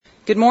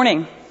Good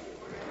morning.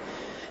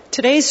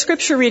 Today's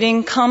scripture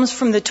reading comes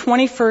from the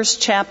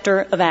 21st chapter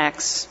of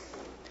Acts.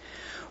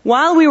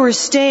 While we were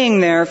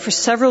staying there for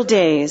several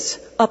days,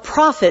 a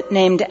prophet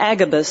named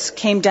Agabus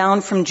came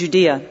down from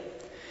Judea.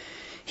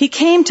 He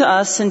came to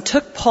us and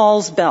took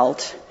Paul's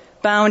belt,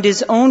 bound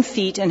his own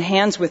feet and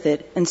hands with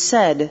it, and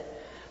said,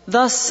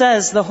 "Thus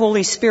says the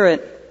Holy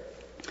Spirit,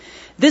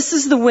 this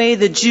is the way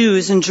the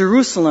Jews in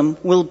Jerusalem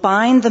will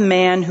bind the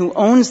man who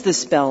owns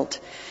this belt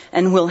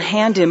and will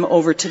hand him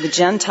over to the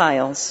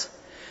Gentiles."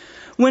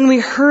 When we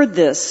heard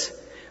this,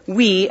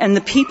 we and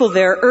the people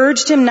there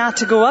urged him not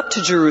to go up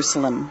to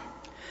Jerusalem.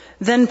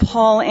 Then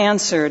Paul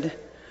answered,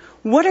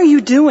 "What are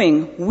you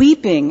doing,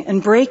 weeping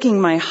and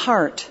breaking my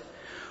heart?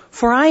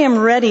 For I am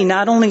ready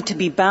not only to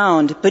be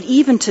bound, but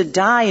even to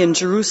die in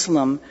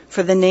Jerusalem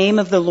for the name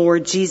of the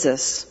Lord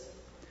Jesus."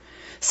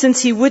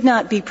 Since he would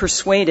not be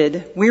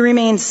persuaded, we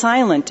remained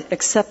silent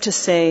except to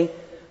say,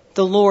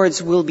 "The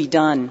Lord's will be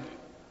done."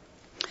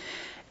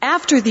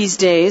 After these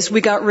days,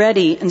 we got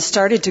ready and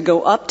started to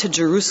go up to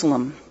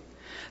Jerusalem.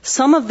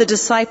 Some of the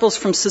disciples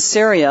from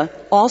Caesarea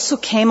also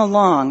came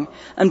along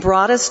and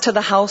brought us to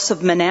the house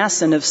of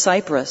Manasseh of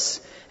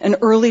Cyprus, an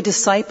early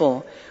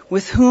disciple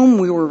with whom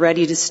we were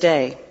ready to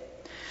stay.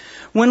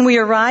 When we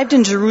arrived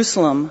in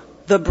Jerusalem,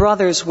 the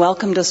brothers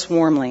welcomed us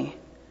warmly.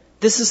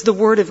 This is the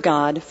word of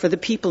God for the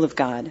people of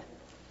God.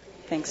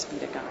 Thanks be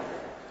to God.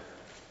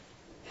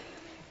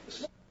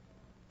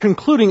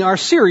 Concluding our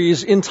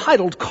series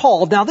entitled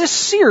Called. Now this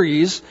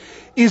series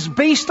is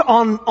based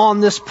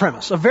on this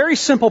premise, a very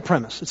simple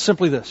premise. It's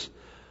simply this.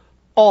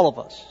 All of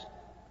us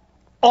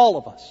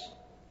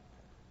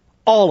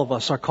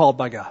are called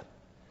by God.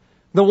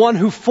 The one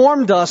who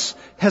formed us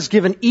has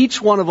given each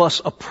one of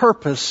us a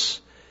purpose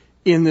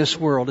in this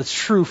world. It's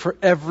true for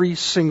every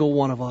single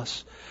one of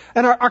us.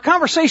 And our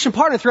conversation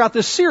partner throughout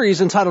this series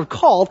entitled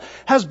Called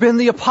has been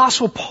the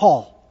Apostle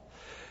Paul.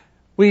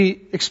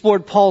 We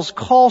explored Paul's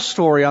call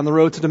story on the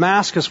road to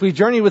Damascus. We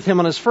journeyed with him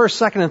on his first,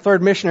 second, and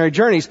third missionary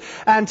journeys.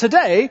 And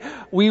today,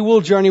 we will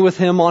journey with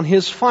him on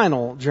his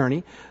final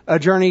journey, a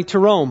journey to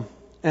Rome,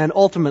 and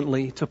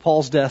ultimately to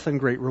Paul's death and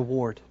great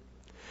reward.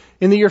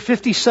 In the year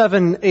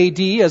 57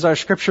 AD, as our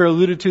scripture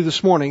alluded to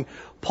this morning,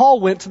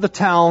 Paul went to the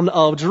town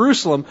of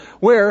Jerusalem,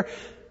 where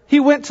he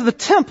went to the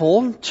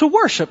temple to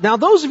worship. Now,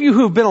 those of you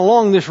who have been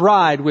along this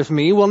ride with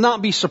me will not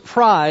be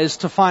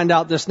surprised to find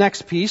out this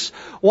next piece.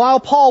 While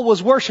Paul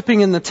was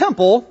worshiping in the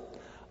temple,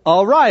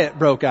 a riot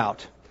broke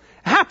out.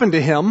 It happened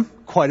to him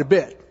quite a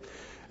bit.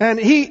 And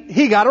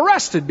he got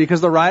arrested because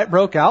the riot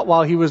broke out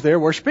while he was there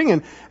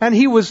worshiping, and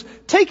he was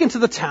taken to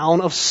the town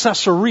of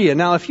Caesarea.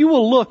 Now, if you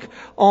will look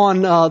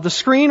on the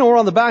screen or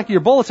on the back of your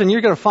bulletin,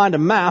 you're going to find a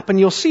map, and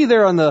you'll see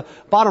there on the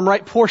bottom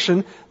right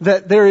portion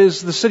that there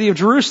is the city of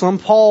Jerusalem.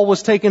 Paul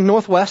was taken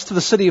northwest to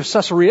the city of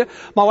Caesarea.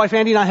 My wife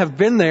Andy and I have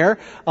been there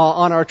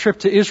on our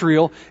trip to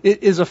Israel.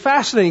 It is a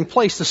fascinating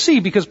place to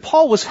see because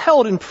Paul was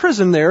held in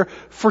prison there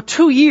for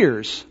 2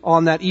 years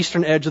on that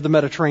eastern edge of the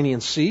Mediterranean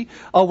Sea,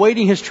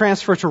 awaiting his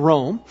transfer to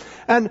Rome.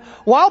 And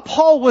while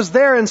Paul was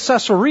there in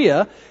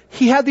Caesarea,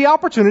 he had the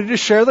opportunity to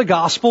share the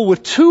gospel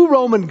with 2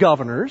 Roman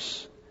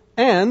governors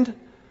and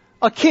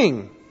a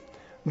king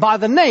by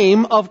the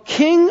name of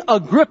King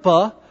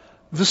Agrippa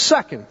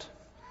II.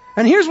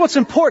 And here's what's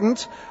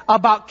important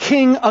about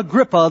King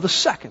Agrippa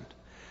II.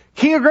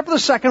 King Agrippa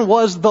II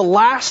was the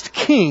last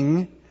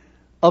king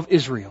of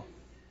Israel.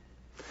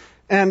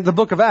 And the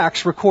book of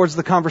Acts records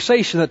the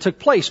conversation that took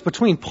place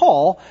between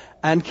Paul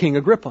and King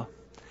Agrippa.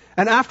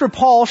 And after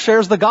Paul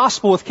shares the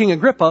gospel with King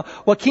Agrippa,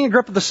 what King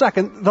Agrippa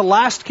II, the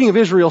last king of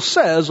Israel,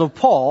 says of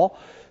Paul,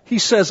 he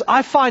says,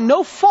 "I find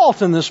no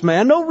fault in this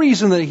man, no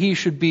reason that he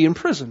should be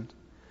imprisoned."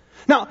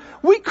 Now,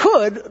 we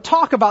could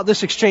talk about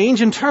this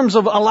exchange in terms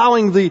of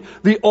allowing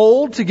the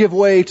old to give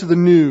way to the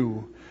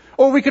new.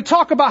 Or we could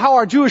talk about how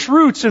our Jewish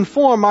roots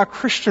inform our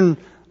Christian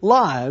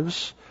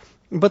lives,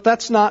 but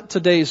that's not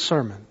today's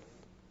sermon.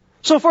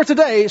 So for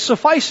today,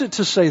 suffice it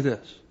to say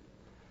this.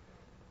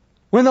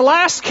 When the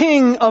last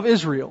king of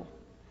Israel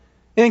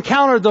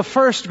encountered the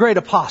first great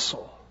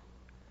apostle,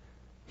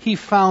 he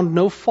found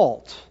no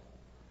fault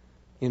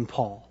in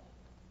Paul.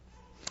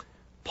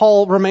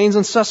 Paul remains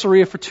in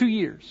Caesarea for 2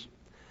 years.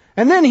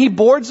 And then he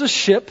boards a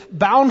ship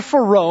bound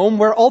for Rome,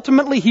 where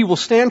ultimately he will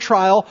stand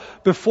trial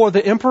before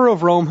the emperor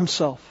of Rome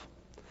himself.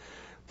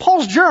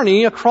 Paul's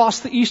journey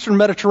across the eastern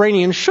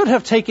Mediterranean should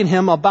have taken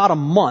him about a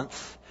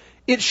month.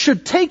 It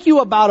should take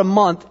you about a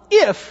month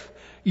if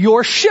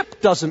your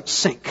ship doesn't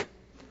sink.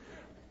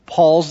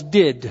 Paul's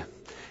did.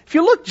 If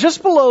you look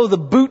just below the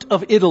boot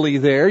of Italy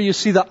there, you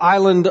see the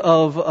island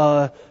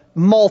of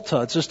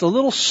Malta. It's just a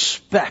little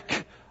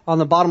speck on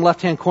the bottom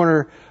left-hand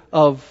corner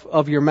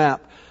of your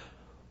map.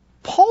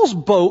 Paul's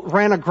boat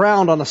ran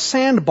aground on a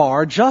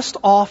sandbar just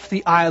off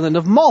the island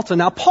of Malta.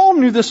 Now, Paul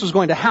knew this was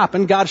going to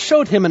happen. God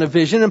showed him in a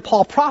vision, and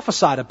Paul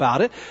prophesied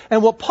about it.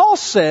 And what Paul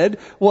said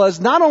was,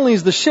 not only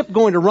is the ship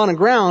going to run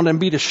aground and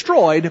be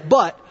destroyed,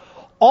 but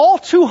all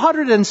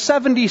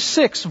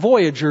 276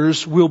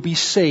 voyagers will be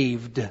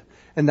saved.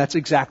 And that's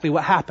exactly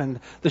what happened.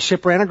 The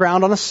ship ran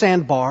aground on a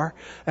sandbar,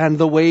 and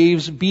the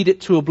waves beat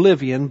it to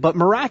oblivion. But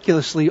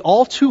miraculously,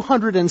 all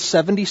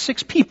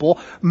 276 people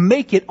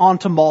make it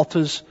onto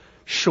Malta's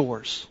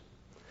shores.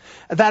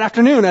 That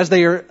afternoon, as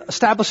they are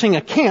establishing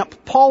a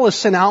camp, Paul is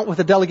sent out with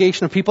a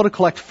delegation of people to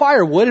collect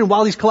firewood. And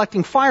while he's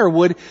collecting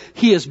firewood,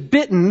 he is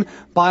bitten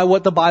by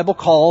what the Bible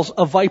calls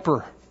a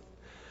viper.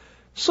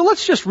 So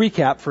let's just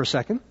recap for a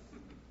second.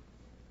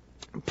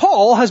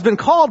 Paul has been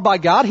called by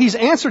God. He's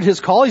answered his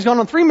call. He's gone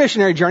on 3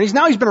 missionary journeys.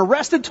 Now he's been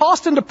arrested,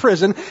 tossed into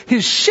prison.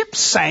 His ship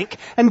sank,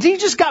 and he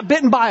just got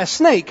bitten by a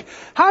snake.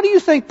 How do you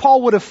think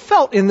Paul would have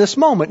felt in this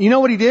moment? You know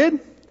what he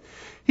did?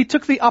 He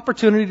took the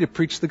opportunity to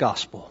preach the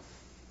gospel.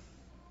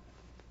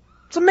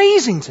 It's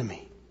amazing to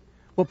me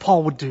what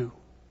Paul would do.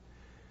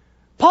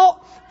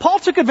 Paul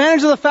took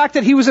advantage of the fact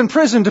that he was in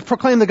prison to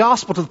proclaim the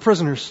gospel to the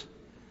prisoners.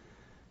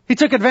 He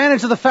took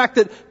advantage of the fact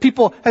that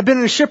people had been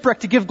in a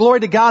shipwreck to give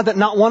glory to God that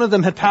not one of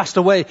them had passed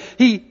away.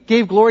 He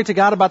gave glory to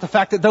God about the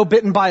fact that though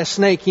bitten by a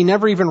snake, he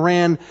never even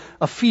ran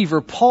a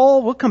fever.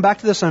 Paul, we'll come back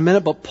to this in a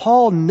minute, but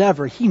Paul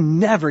never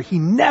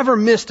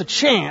missed a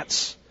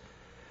chance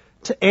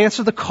to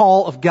answer the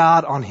call of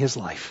God on his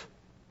life.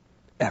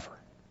 Ever.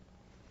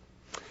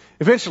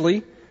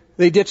 Eventually,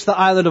 they ditch the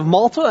island of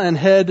Malta and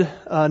head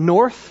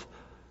north.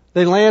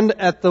 They land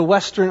on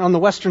the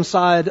western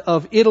side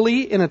of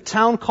Italy in a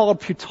town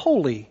called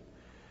Puteoli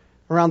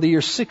around the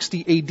year 60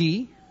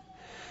 AD.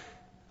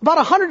 About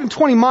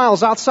 120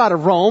 miles outside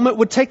of Rome. It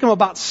would take them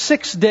about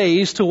 6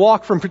 days to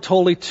walk from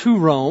Puteoli to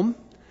Rome.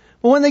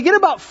 But when they get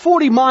about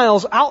 40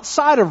 miles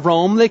outside of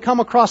Rome, they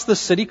come across this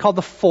city called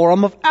the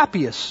Forum of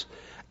Appius.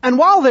 And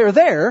while they're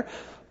there,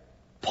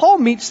 Paul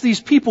meets these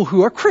people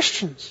who are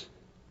Christians.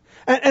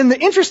 And the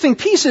interesting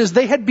piece is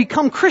they had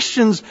become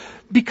Christians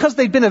because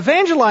they'd been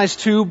evangelized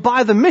to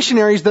by the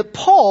missionaries that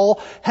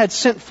Paul had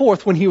sent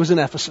forth when he was in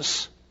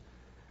Ephesus.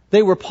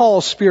 They were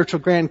Paul's spiritual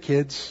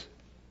grandkids.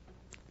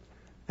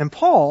 And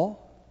Paul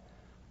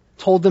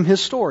told them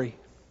his story,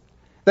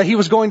 that he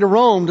was going to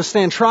Rome to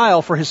stand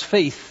trial for his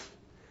faith.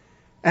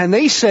 And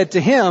they said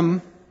to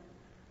him,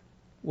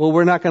 well,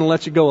 we're not going to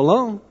let you go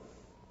alone.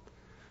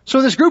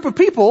 So this group of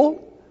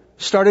people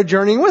started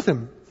journeying with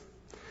him.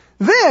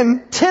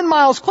 Then, 10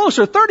 miles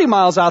closer, 30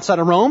 miles outside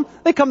of Rome,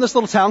 they come to this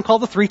little town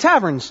called the Three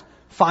Taverns.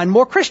 Find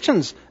more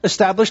Christians,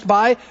 evangelized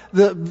by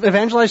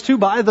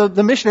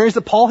the missionaries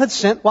that Paul had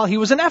sent while he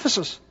was in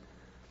Ephesus.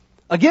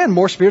 Again,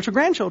 more spiritual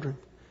grandchildren.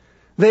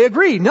 They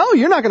agree, no,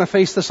 you're not going to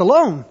face this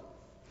alone.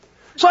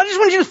 So I just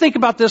want you to think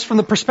about this from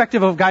the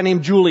perspective of a guy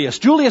named Julius.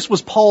 Julius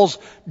was Paul's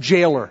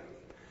jailer.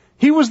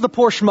 He was the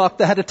poor schmuck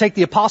that had to take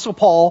the Apostle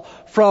Paul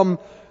from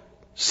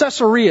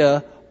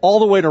Caesarea all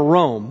the way to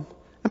Rome.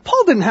 And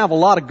Paul didn't have a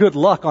lot of good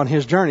luck on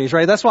his journeys,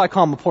 right? That's why I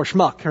call him a poor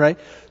schmuck, right?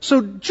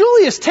 So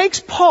Julius takes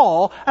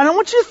Paul, and I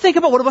want you to think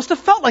about what it must have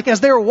felt like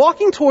as they were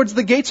walking towards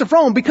the gates of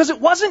Rome, because it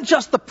wasn't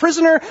just the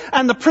prisoner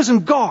and the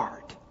prison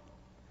guard.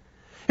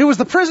 It was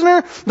the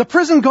prisoner, the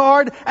prison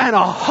guard, and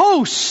a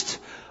host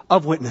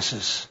of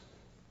witnesses.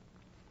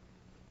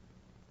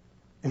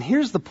 And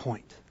here's the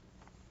point.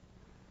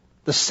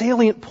 The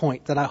salient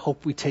point that I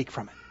hope we take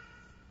from it.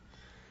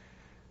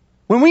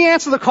 When we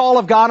answer the call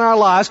of God in our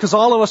lives, because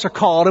all of us are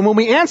called, and when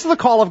we answer the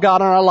call of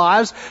God in our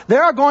lives,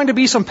 there are going to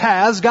be some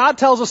paths God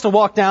tells us to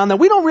walk down that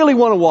we don't really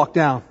want to walk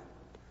down.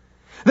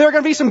 There are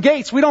going to be some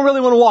gates we don't really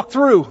want to walk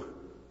through.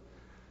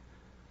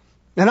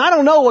 And I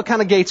don't know what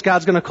kind of gates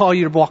God's going to call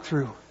you to walk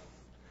through.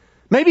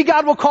 Maybe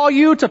God will call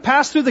you to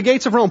pass through the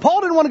gates of Rome.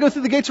 Paul didn't want to go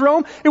through the gates of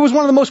Rome. It was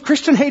one of the most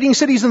Christian-hating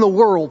cities in the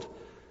world.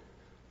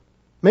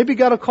 Maybe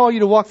God will call you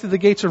to walk through the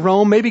gates of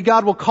Rome. Maybe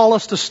God will call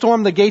us to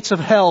storm the gates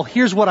of hell.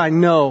 Here's what I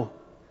know.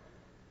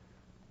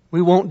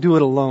 We won't do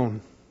it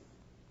alone.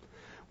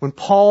 When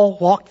Paul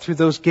walked through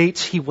those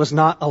gates, he was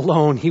not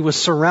alone. He was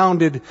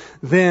surrounded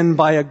then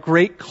by a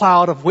great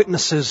cloud of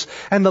witnesses.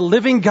 And the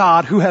living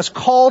God who has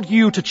called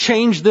you to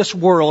change this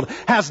world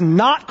has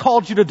not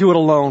called you to do it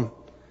alone.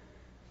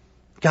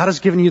 God has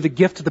given you the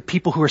gift of the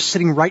people who are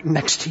sitting right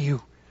next to you.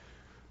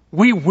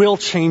 We will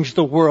change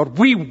the world.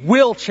 We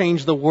will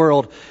change the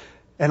world.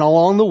 And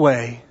along the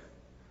way,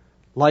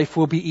 life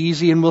will be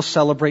easy and we'll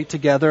celebrate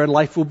together, and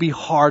life will be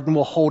hard and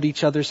we'll hold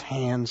each other's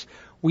hands.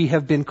 We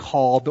have been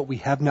called, but we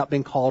have not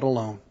been called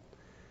alone.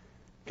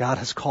 God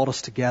has called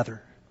us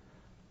together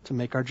to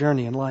make our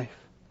journey in life.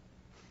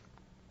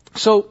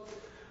 So,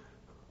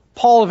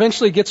 Paul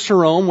eventually gets to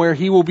Rome, where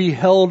he will be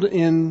held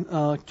in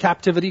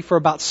captivity for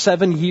about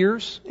 7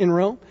 years in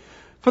Rome.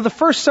 For the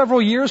first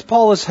several years,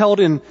 Paul is held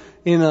in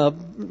a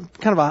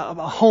kind of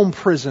a home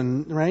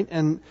prison, right?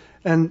 And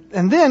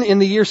then in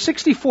the year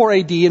 64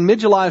 AD, in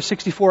mid-July of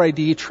 64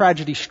 AD,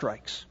 tragedy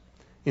strikes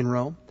in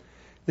Rome.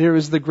 There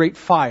is the Great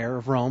Fire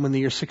of Rome in the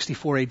year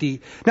 64 AD.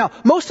 Now,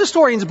 most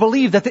historians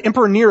believe that the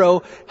Emperor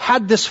Nero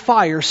had this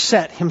fire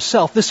set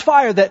himself. This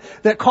fire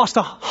that cost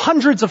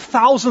hundreds of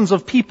thousands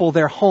of people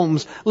their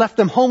homes, left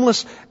them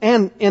homeless,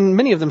 and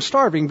many of them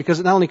starving,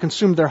 because it not only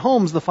consumed their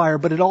homes, the fire,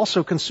 but it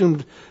also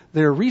consumed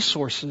their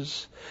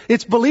resources.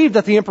 It's believed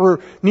that the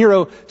Emperor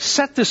Nero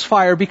set this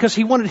fire because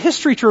he wanted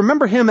history to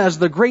remember him as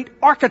the great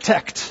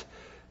architect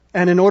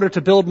And in order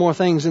to build more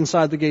things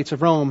inside the gates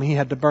of Rome, he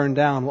had to burn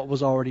down what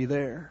was already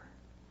there.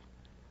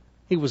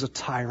 He was a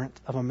tyrant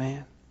of a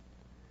man.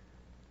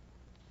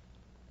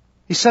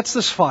 He sets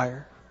this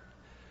fire.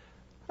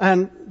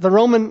 And the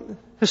Roman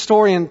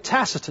historian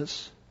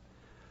Tacitus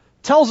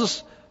tells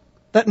us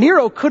that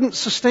Nero couldn't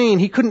stand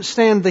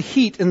the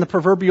heat in the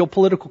proverbial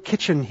political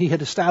kitchen he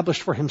had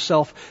established for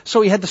himself,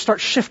 so he had to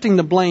start shifting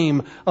the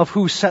blame of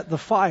who set the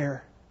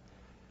fire.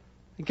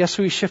 And guess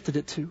who he shifted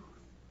it to?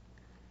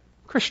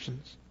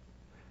 Christians.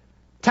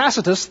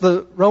 Tacitus,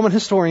 the Roman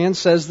historian,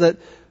 says that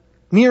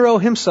Nero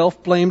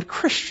himself blamed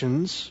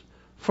Christians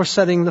for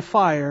setting the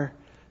fire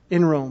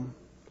in Rome,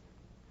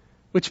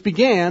 which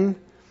began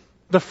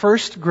the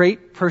first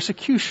great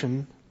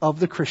persecution of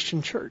the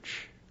Christian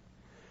church.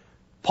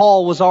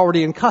 Paul was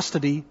already in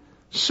custody.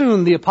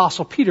 Soon the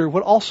Apostle Peter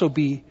would also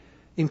be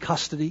in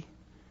custody.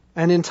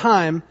 And in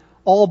time,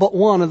 all but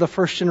one of the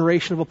first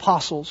generation of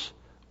apostles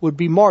would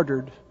be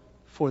martyred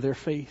for their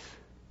faith.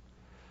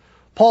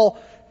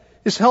 Paul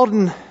is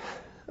held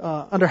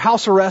under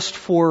house arrest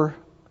for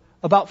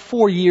about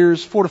 4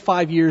 to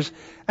 5 years.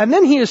 And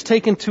then he is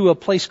taken to a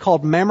place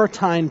called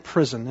Mamertine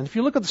Prison. And if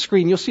you look at the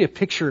screen, you'll see a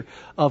picture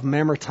of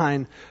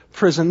Mamertine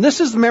Prison. This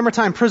is the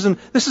Mamertine Prison.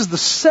 This is the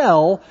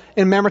cell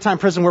in Mamertine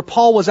Prison where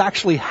Paul was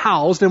actually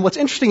housed. And what's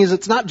interesting is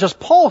it's not just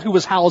Paul who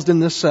was housed in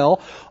this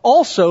cell.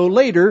 Also,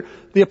 later,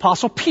 the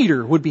Apostle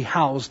Peter would be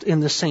housed in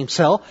this same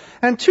cell.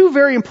 And two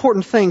very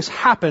important things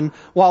happen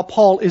while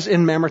Paul is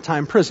in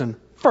Mamertine Prison.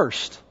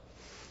 First,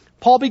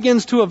 Paul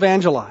begins to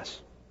evangelize.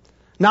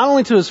 Not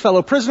only to his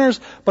fellow prisoners,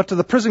 but to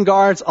the prison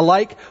guards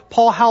alike.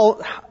 Paul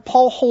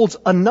holds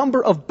a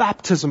number of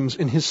baptisms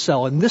in his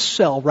cell, in this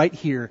cell right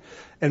here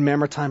in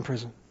Mamertine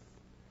Prison.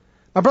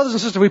 My brothers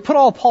and sisters, we put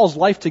all Paul's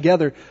life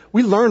together,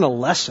 we learn a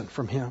lesson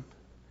from him.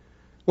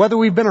 Whether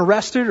we've been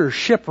arrested or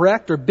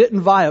shipwrecked or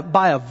bitten by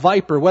a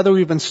viper, whether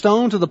we've been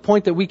stoned to the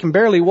point that we can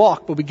barely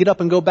walk, but we get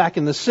up and go back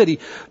in the city,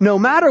 no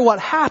matter what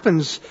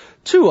happens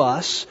to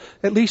us,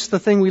 at least the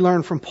thing we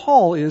learn from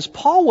Paul is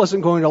Paul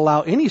wasn't going to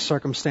allow any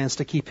circumstance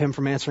to keep him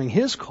from answering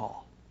his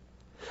call.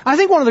 I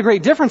think one of the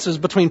great differences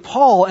between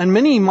Paul and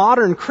many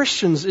modern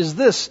Christians is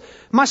this,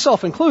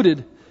 myself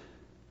included.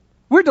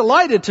 We're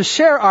delighted to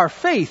share our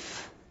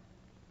faith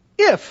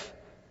if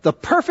the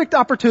perfect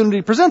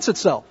opportunity presents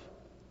itself.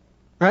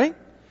 Right?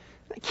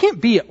 It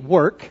can't be at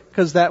work,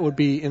 because that would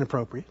be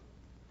inappropriate.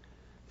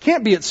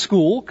 Can't be at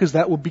school, because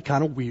that would be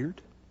kind of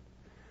weird.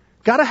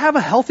 Got to have a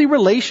healthy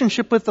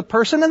relationship with the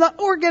person, and the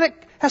idea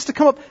has to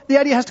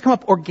come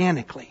up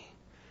organically.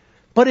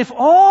 But if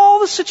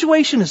all the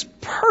situation is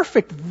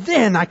perfect,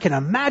 then I can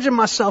imagine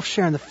myself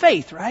sharing the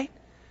faith, right?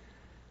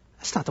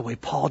 That's not the way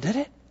Paul did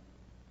it.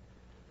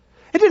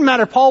 It didn't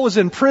matter if Paul was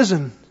in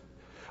prison,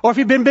 or if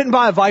he'd been bitten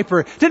by a viper.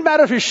 It didn't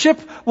matter if his ship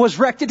was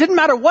wrecked. It didn't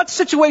matter what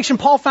situation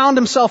Paul found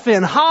himself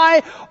in,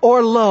 high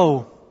or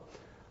low.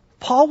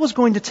 Paul was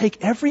going to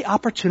take every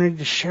opportunity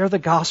to share the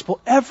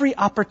gospel, every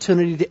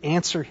opportunity to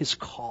answer his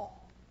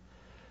call.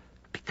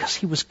 Because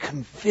he was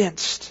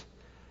convinced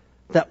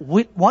that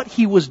what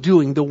he was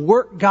doing, the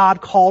work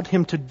God called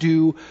him to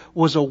do,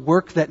 was a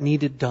work that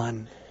needed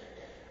done.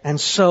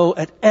 And so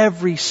at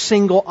every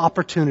single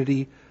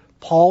opportunity,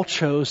 Paul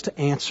chose to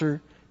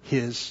answer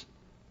his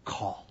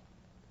call.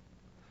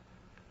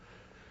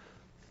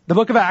 The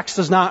book of Acts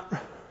does not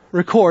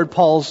record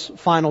Paul's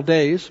final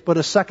days, but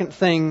a second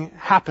thing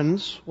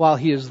happens while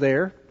he is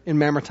there in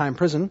Mamertine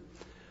Prison.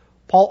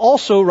 Paul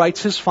also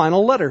writes his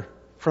final letter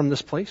from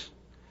this place.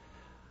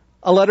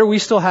 A letter we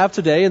still have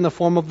today in the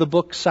form of the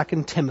book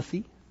 2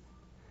 Timothy.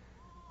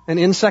 And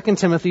in 2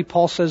 Timothy,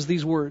 Paul says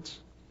these words,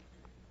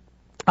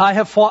 I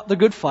have fought the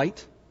good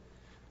fight.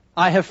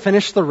 I have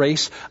finished the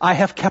race. I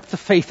have kept the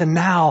faith. And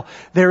now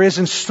there is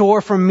in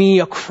store for me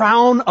a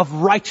crown of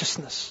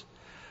righteousness,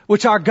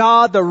 which our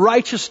God, the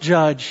righteous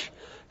judge,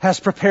 has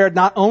prepared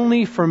not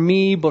only for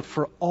me, but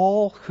for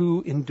all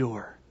who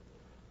endure.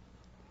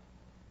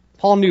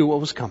 Paul knew what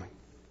was coming.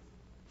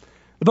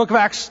 The book of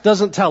Acts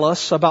doesn't tell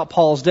us about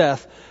Paul's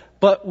death,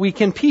 but we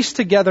can piece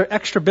together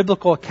extra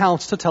biblical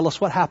accounts to tell us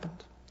what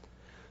happened.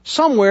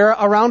 Somewhere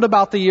around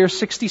about the year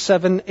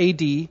 67 AD,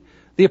 the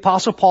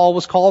Apostle Paul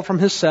was called from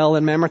his cell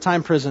in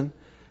Mamertine Prison,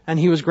 and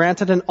he was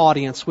granted an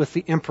audience with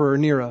the Emperor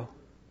Nero.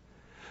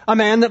 A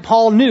man that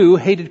Paul knew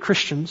hated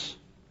Christians.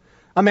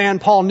 A man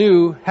Paul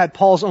knew had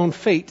Paul's own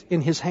fate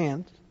in his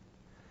hand.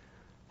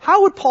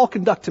 How would Paul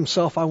conduct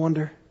himself, I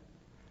wonder?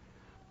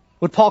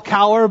 Would Paul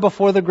cower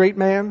before the great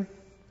man?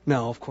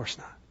 No, of course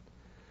not.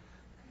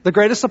 The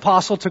greatest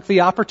apostle took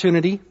the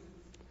opportunity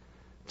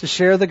to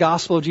share the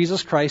gospel of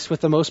Jesus Christ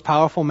with the most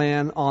powerful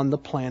man on the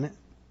planet.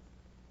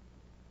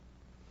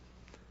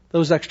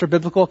 Those extra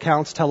biblical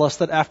accounts tell us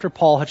that after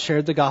Paul had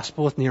shared the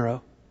gospel with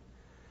Nero,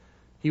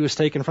 he was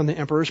taken from the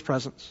emperor's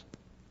presence,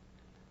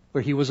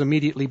 where he was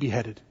immediately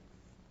beheaded.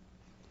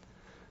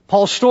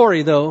 Paul's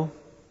story, though,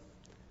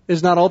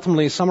 is not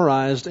ultimately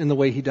summarized in the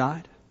way he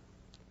died.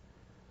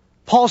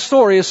 Paul's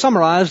story is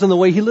summarized in the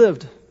way he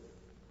lived.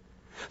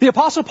 The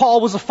Apostle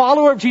Paul was a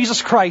follower of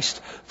Jesus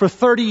Christ for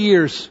 30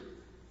 years.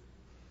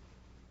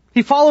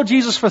 He followed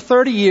Jesus for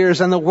 30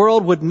 years, and the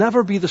world would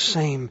never be the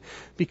same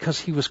because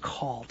he was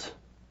called.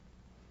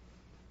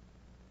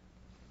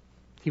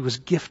 He was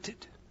gifted.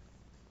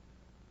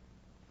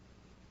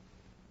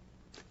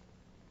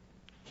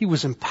 He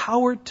was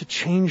empowered to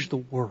change the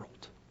world.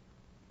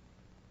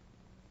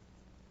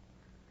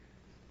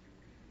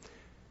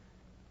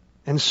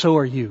 And so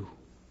are you.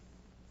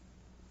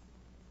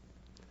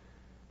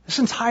 This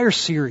entire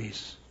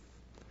series,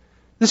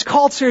 this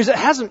called series, it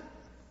hasn't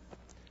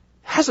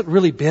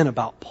really been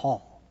about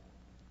Paul.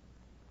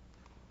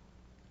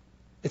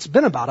 It's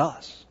been about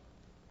us.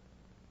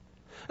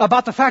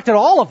 About the fact that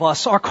all of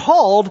us are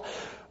called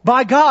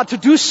by God to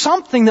do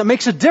something that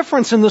makes a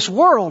difference in this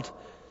world.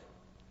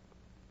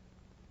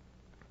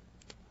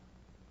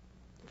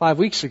 5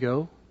 weeks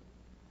ago,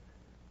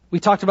 we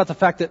talked about the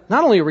fact that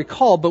not only are we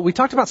called, but we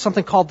talked about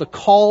something called the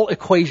call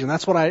equation.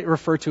 That's what I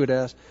refer to it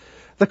as.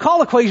 The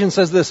call equation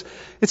says this.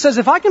 It says,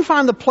 if I can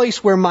find the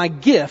place where my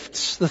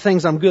gifts, the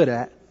things I'm good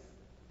at,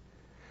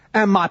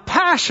 and my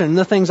passion,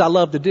 the things I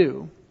love to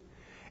do,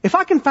 if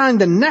I can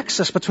find the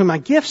nexus between my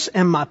gifts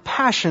and my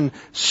passion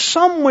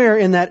somewhere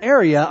in that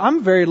area,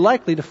 I'm very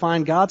likely to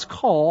find God's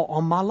call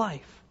on my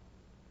life.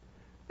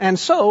 And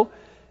so,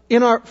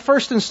 in our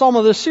first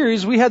installment of this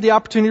series, we had the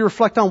opportunity to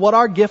reflect on what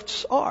our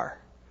gifts are.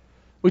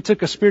 We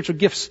took a spiritual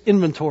gifts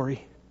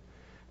inventory.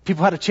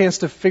 People had a chance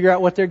to figure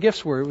out what their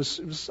gifts were. It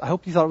was, I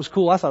hope you thought it was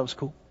cool. I thought it was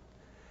cool.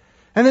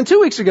 And then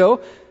 2 weeks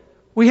ago,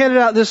 we handed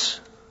out this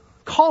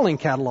calling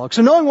catalog.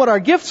 So knowing what our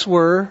gifts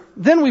were,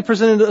 then we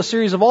presented a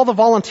series of all the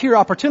volunteer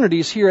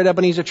opportunities here at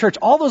Ebenezer Church.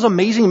 All those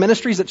amazing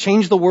ministries that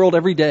change the world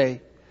every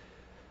day.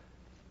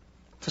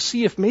 To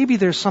see if maybe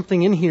there's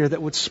something in here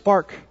that would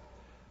spark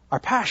our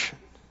passion.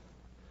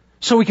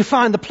 So we could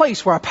find the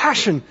place where our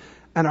passion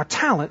and our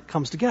talent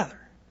comes together.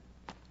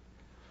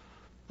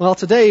 Well,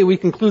 today we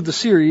conclude the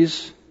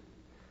series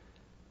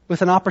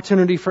with an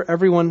opportunity for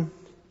everyone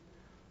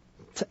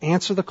to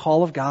answer the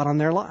call of God on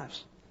their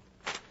lives.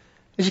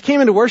 As you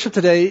came into worship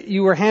today,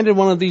 you were handed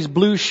one of these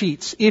blue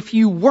sheets. If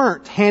you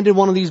weren't handed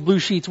one of these blue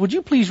sheets, would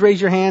you please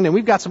raise your hand? And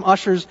we've got some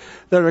ushers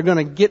that are going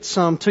to get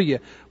some to you.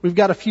 We've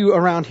got a few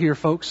around here,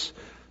 folks.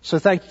 So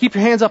thank you. Keep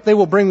your hands up. They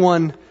will bring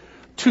one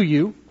to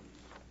you.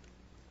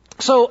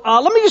 So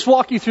let me just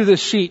walk you through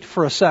this sheet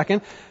for a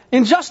second.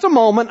 In just a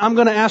moment, I'm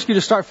going to ask you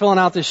to start filling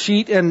out this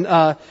sheet and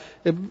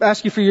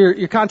ask you for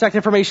your contact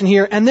information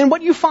here. And then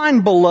what you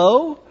find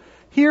below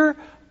here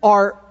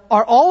are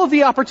all of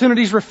the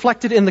opportunities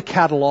reflected in the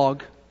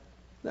catalog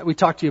that we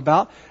talked to you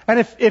about. And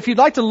if you'd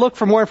like to look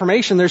for more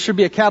information, there should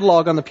be a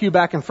catalog on the pew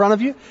back in front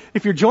of you.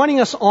 If you're joining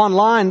us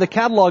online, the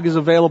catalog is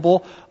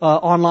available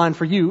online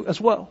for you as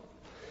well.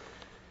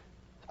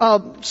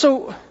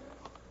 So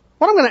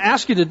what I'm going to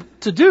ask you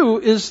to do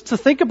is to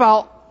think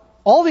about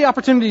all the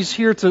opportunities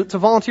here to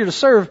volunteer to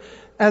serve,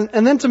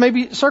 and then to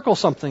maybe circle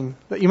something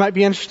that you might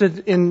be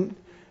interested in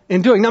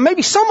doing. Now,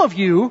 maybe some of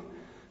you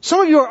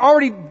are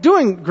already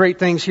doing great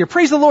things here.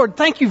 Praise the Lord.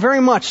 Thank you very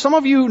much. Some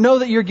of you know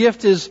that your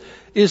gift is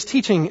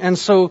teaching, and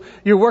so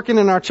you're working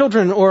in our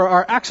children or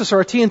our Access or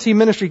our TNT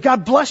ministry.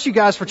 God bless you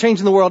guys for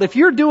changing the world. If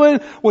you're doing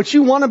what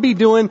you want to be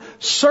doing,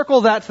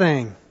 circle that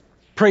thing.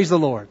 Praise the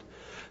Lord.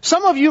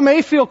 Some of you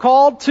may feel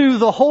called to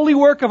the holy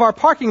work of our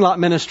parking lot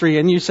ministry,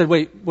 and you said,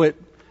 wait,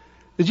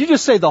 did you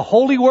just say the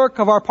holy work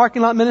of our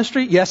parking lot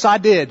ministry? Yes, I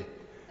did.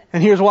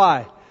 And here's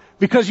why.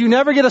 Because you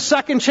never get a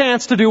second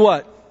chance to do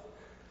what?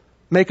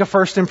 Make a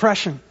first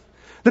impression.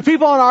 The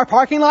people on our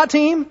parking lot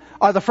team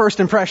are the first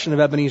impression of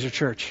Ebenezer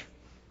Church.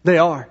 They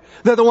are.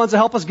 They're the ones that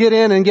help us get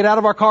in and get out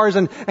of our cars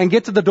and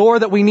get to the door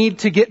that we need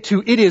to get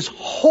to. It is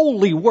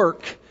holy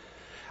work.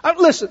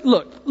 Listen,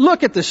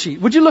 look at the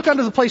sheet. Would you look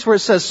under the place where it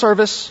says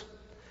service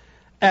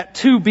at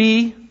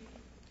 2B?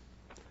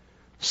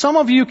 Some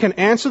of you can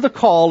answer the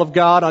call of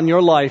God on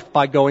your life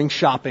by going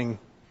shopping.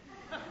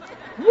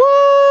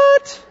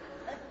 What?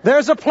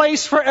 There's a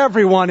place for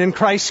everyone in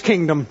Christ's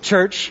kingdom,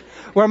 church,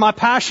 where my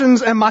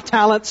passions and my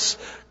talents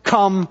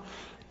come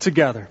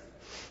together.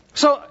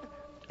 So,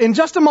 in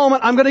just a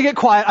moment, I'm going to get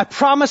quiet. I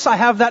promise I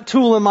have that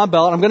tool in my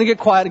belt. I'm going to get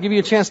quiet and give you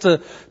a chance to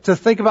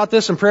think about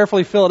this and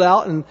prayerfully fill it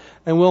out, and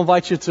we'll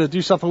invite you to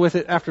do something with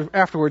it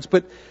afterwards.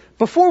 But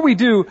before we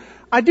do,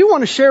 I do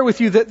want to share with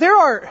you that there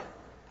are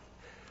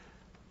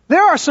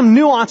some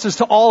nuances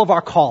to all of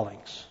our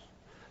callings.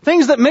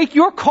 Things that make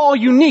your call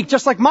unique,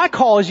 just like my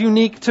call is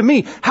unique to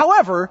me.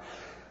 However,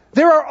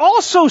 there are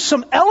also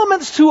some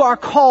elements to our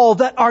call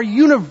that are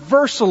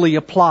universally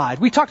applied.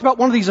 We talked about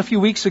one of these a few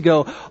weeks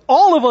ago.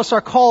 All of us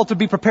are called to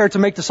be prepared to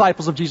make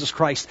disciples of Jesus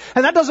Christ.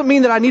 And that doesn't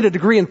mean that I need a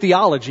degree in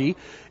theology.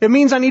 It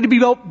means I need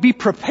to be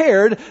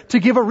prepared to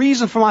give a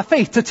reason for my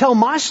faith, to tell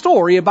my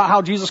story about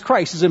how Jesus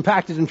Christ has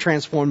impacted and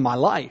transformed my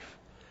life.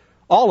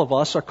 All of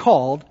us are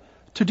called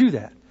to do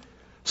that.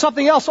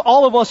 Something else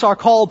all of us are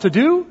called to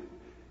do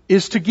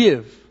is to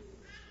give,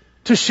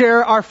 to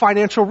share our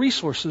financial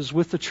resources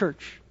with the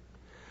church.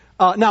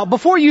 Now,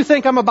 before you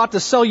think I'm about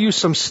to sell you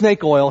some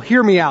snake oil,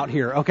 hear me out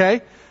here,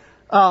 okay?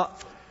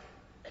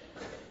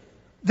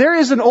 There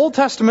is an Old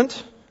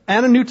Testament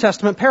and a New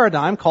Testament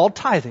paradigm called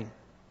tithing.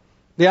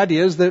 The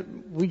idea is that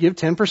we give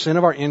 10%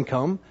 of our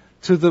income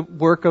to the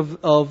work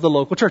of the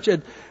local church.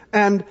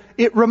 And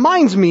it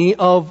reminds me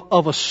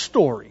of a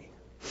story.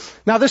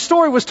 Now, this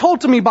story was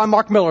told to me by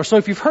Mark Miller, so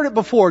if you've heard it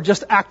before,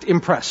 just act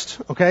impressed,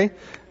 okay?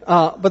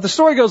 But the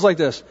story goes like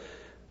this.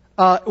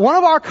 One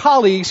of our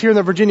colleagues here in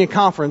the Virginia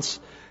conference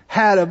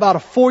had about a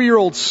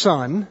 4-year-old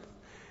son,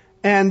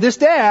 and this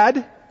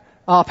dad,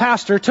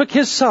 pastor, took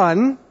his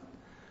son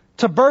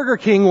to Burger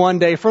King one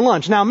day for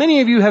lunch. Now,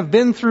 many of you have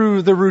been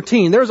through the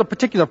routine. There's a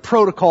particular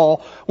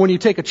protocol when you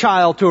take a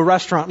child to a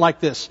restaurant like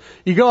this.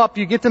 You go up,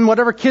 you get them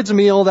whatever kids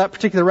meal that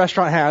particular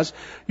restaurant has.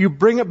 You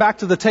bring it back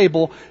to the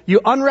table. You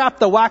unwrap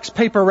the wax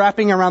paper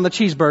wrapping around the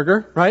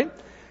cheeseburger, right?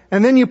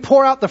 And then you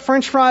pour out the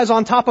French fries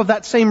on top of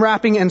that same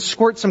wrapping and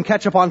squirt some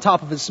ketchup on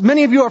top of it.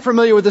 Many of you are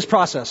familiar with this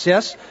process,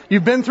 yes?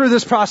 You've been through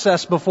this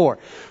process before.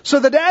 So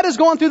the dad is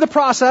going through the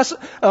process,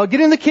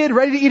 getting the kid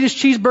ready to eat his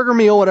cheeseburger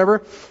meal,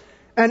 whatever.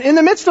 And in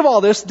the midst of all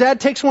this, Dad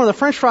takes one of the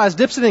French fries,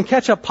 dips it in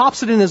ketchup,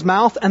 pops it in his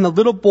mouth, and the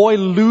little boy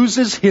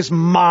loses his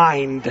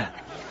mind. You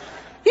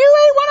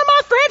ate one of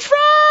my French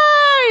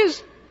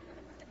fries!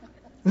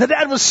 And the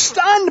dad was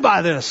stunned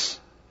by this.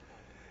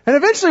 And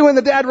eventually when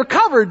the dad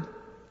recovered,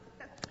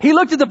 he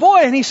looked at the boy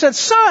and he said,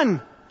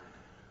 "Son,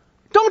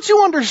 don't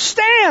you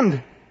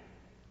understand?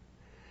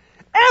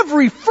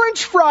 Every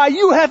French fry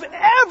you have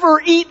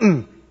ever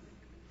eaten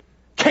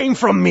came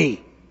from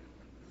me."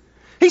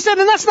 He said,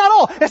 and that's not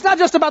all. It's not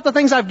just about the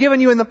things I've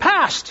given you in the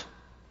past.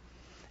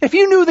 If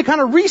you knew the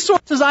kind of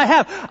resources I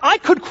have, I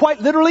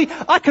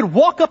could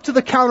walk up to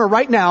the counter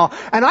right now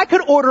and I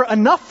could order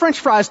enough French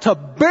fries to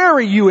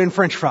bury you in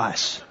French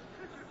fries.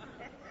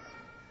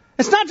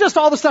 It's not just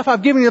all the stuff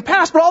I've given you in the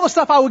past, but all the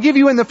stuff I will give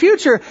you in the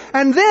future.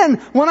 And then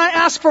when I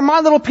ask for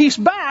my little piece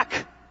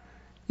back,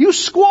 you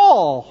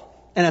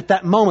squall. And at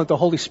that moment, the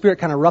Holy Spirit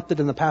kind of erupted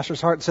in the pastor's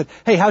heart and said,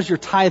 "Hey, how's your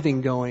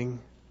tithing going?"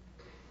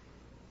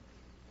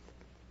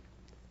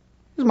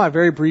 This is my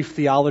very brief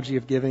theology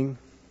of giving.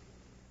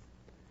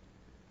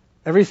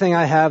 Everything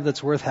I have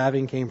that's worth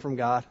having came from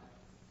God.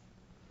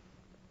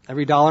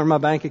 Every dollar in my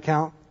bank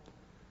account,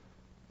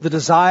 the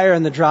desire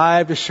and the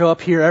drive to show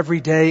up here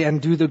every day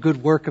and do the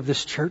good work of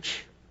this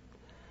church.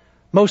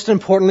 Most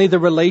importantly, the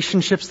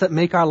relationships that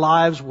make our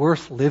lives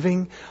worth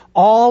living.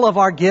 All of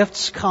our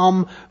gifts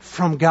come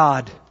from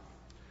God.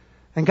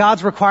 And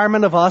God's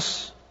requirement of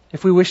us,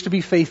 if we wish to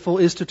be faithful,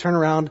 is to turn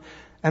around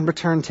and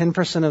return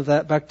 10% of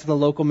that back to the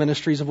local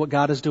ministries of what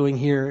God is doing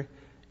here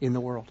in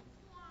the world.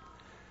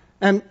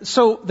 And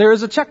so there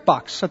is a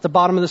checkbox at the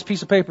bottom of this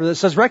piece of paper that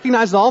says,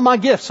 "Recognize that all my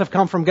gifts have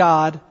come from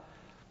God.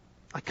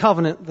 I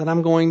covenant that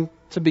I'm going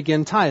to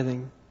begin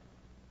tithing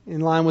in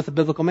line with the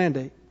biblical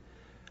mandate."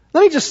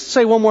 Let me just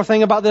say one more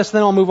thing about this,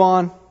 then I'll move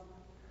on.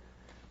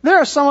 There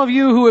are some of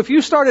you who, if you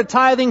started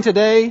tithing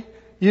today,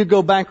 you'd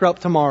go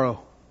bankrupt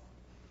tomorrow.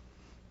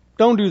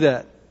 Don't do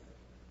that.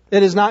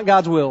 It is not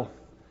God's will.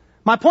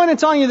 My point in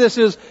telling you this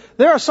is,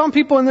 there are some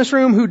people in this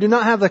room who do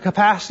not have the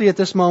capacity at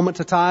this moment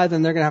to tithe,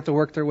 and they're going to have to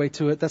work their way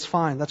to it. That's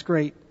fine. That's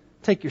great.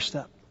 Take your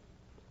step.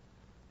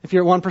 If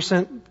you're at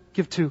 1%,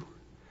 give 2.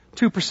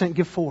 2%,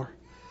 give 4.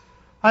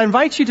 I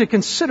invite you to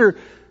consider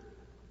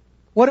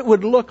what it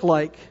would look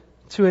like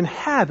to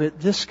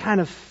inhabit this kind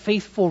of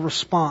faithful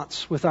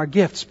response with our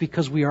gifts,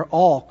 because we are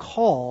all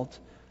called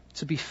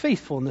to be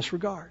faithful in this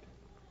regard.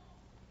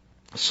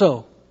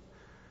 So,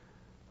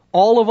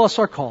 all of us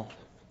are called.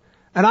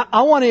 And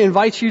I want to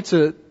invite you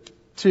to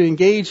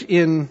engage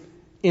in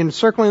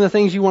circling the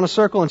things you want to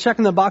circle and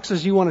checking the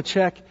boxes you want to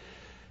check.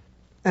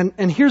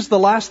 And here's the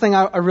last thing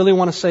I really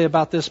want to say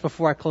about this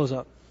before I close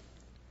up.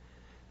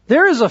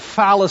 There is a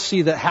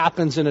fallacy that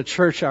happens in a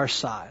church our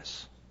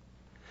size.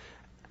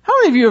 How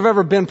many of you have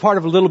ever been part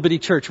of a little bitty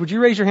church? Would you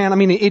raise your hand? I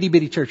mean an itty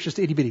bitty church, just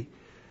itty bitty.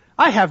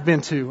 I have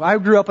been too. I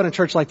grew up in a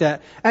church like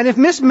that. And if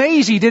Miss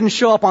Maisie didn't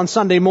show up on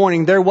Sunday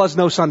morning, there was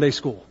no Sunday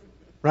school.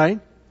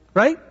 Right?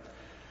 Right?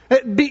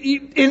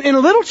 In a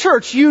little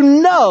church, you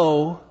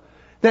know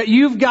that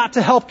you've got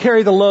to help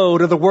carry the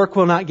load or the work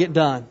will not get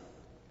done.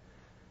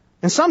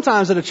 And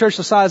sometimes at a church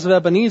the size of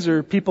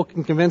Ebenezer, people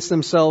can convince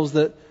themselves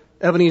that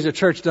Ebenezer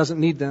Church doesn't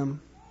need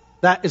them.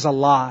 That is a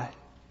lie.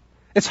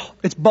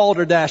 It's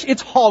balderdash.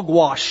 It's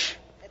hogwash.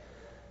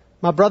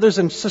 My brothers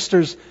and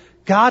sisters,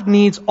 God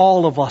needs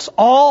all of us,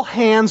 all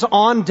hands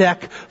on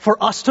deck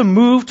for us to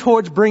move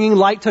towards bringing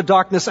light to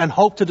darkness and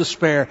hope to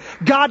despair.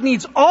 God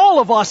needs all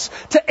of us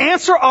to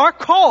answer our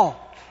call.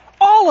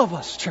 All of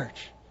us, church.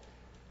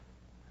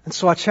 And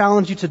so I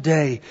challenge you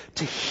today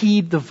to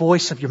heed the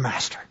voice of your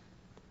Master.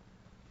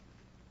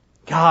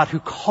 God who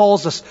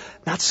calls us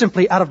not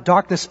simply out of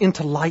darkness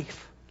into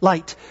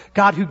light.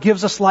 God who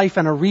gives us life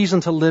and a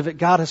reason to live it.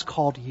 God has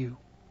called you.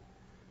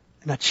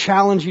 And I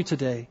challenge you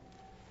today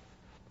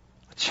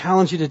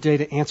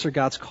to answer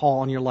God's call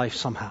on your life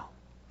somehow.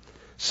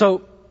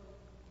 So,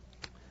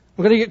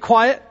 we're going to get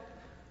quiet.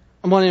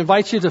 I'm going to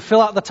invite you to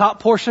fill out the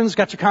top portions.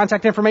 Got your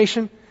contact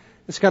information.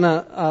 It's going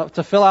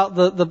to fill out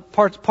the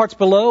parts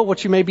below,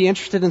 what you may be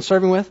interested in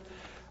serving with.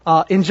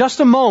 In just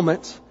a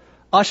moment,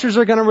 ushers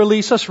are going to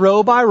release us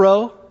row by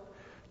row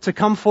to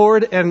come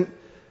forward and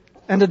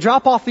and to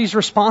drop off these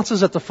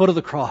responses at the foot of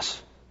the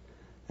cross.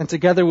 And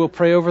together we'll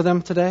pray over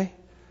them today.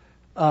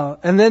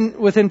 And then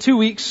within 2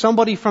 weeks,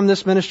 somebody from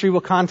this ministry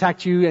will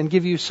contact you and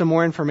give you some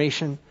more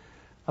information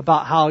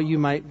about how you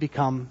might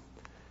become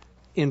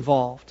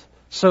involved.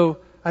 So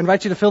I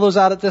invite you to fill those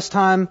out at this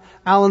time.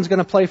 Alan's going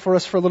to play for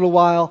us for a little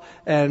while.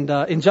 And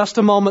in just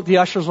a moment, the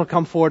ushers will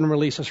come forward and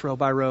release us row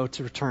by row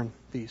to return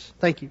these.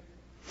 Thank you.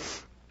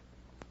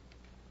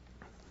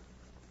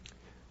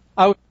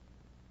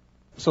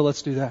 So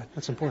let's do that.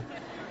 That's important.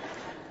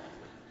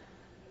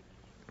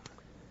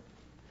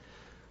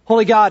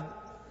 Holy God,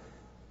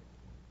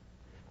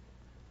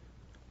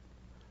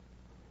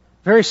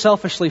 very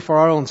selfishly for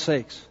our own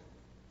sakes,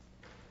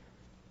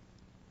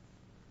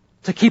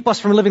 to keep us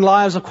from living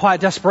lives of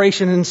quiet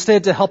desperation and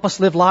instead to help us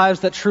live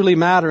lives that truly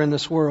matter in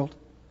this world.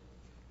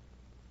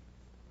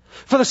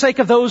 For the sake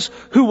of those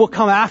who will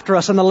come after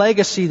us and the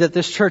legacy that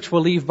this church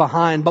will leave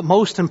behind, but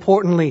most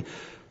importantly,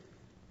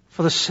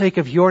 for the sake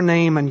of your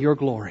name and your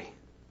glory.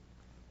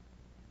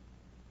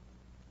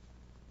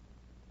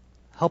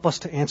 Help us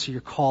to answer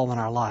your call in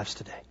our lives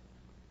today.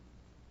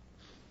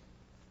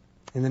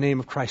 In the name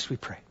of Christ we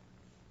pray.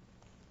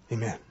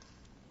 Amen.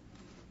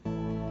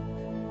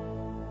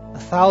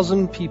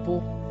 1,000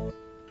 people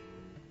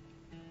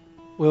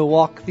will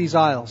walk these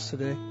aisles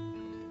today.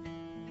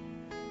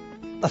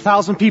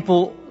 1,000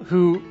 people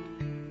who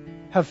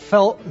have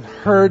felt and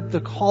heard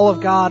the call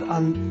of God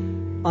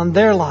on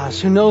their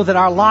lives, who know that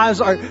our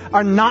lives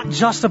are not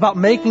just about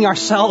making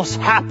ourselves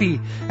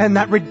happy and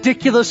that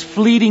ridiculous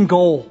fleeting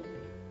goal.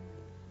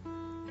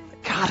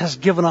 God has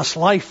given us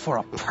life for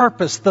a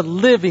purpose. The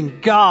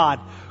living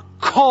God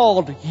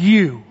called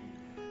you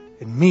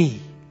and me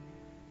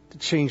to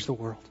change the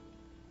world.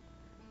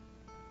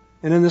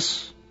 And in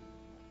this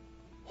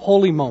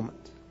holy moment,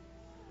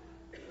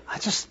 I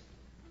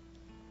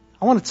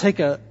want to take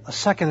a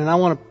second and I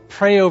want to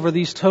pray over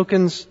these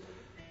tokens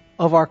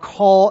of our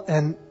call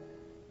and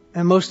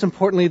most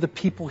importantly, the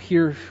people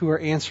here who are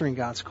answering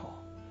God's call.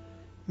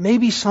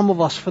 Maybe some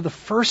of us for the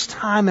first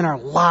time in our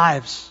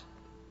lives.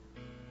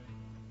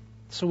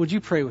 So would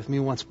you pray with me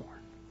once more?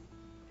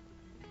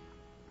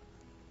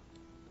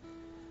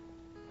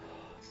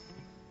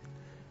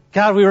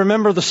 God, we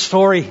remember the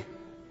story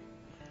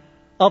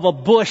of a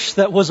bush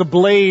that was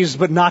ablaze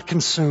but not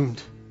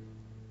consumed.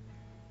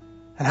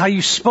 And how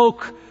you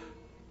spoke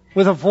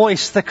with a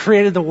voice that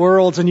created the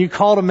worlds and you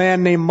called a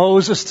man named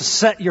Moses to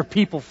set your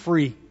people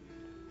free.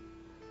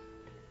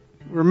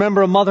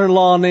 Remember a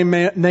mother-in-law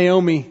named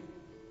Naomi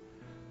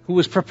who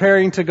was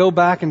preparing to go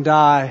back and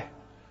die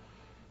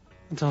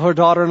until her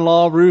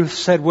daughter-in-law Ruth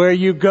said, "Where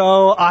you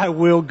go, I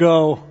will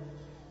go."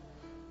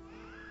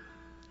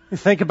 You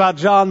think about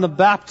John the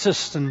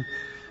Baptist and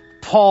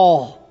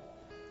Paul,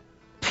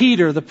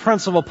 Peter, the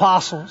Prince of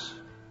Apostles.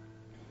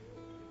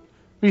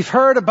 We've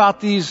heard about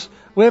these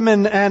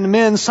women and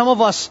men. Some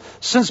of us,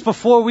 since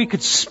before we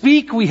could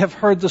speak, we have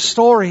heard the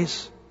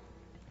stories.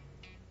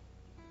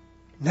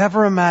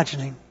 Never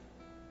imagining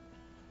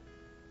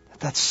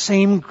that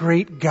same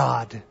great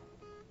God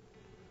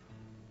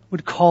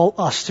would call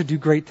us to do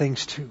great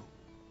things too.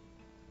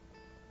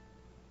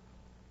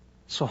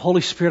 So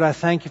Holy Spirit, I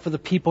thank you for the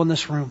people in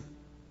this room.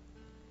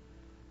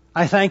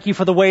 I thank you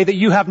for the way that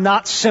you have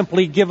not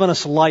simply given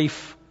us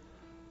life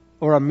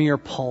or a mere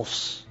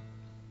pulse.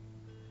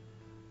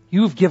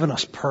 You've given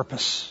us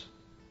purpose,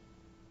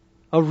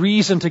 a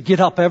reason to get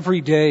up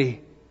every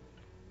day,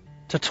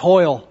 to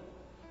toil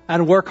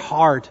and work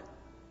hard,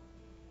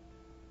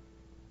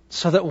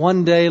 so that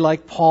one day,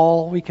 like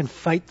Paul, we can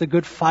fight the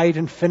good fight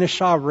and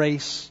finish our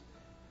race.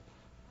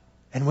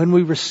 And when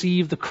we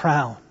receive the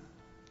crown,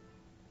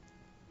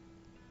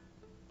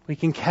 we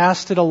can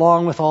cast it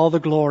along with all the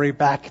glory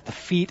back at the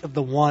feet of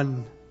the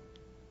one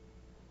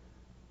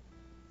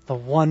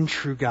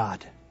true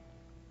God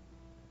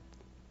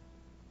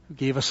who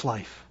gave us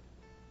life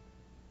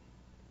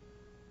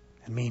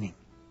and meaning.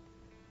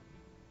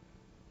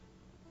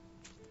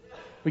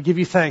 We give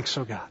you thanks,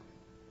 O God,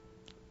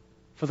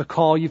 for the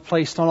call you've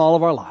placed on all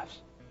of our lives.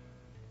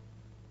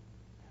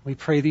 We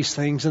pray these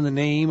things in the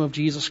name of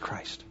Jesus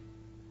Christ,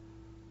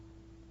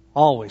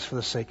 always for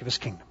the sake of His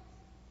kingdom.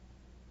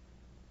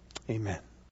 Amen.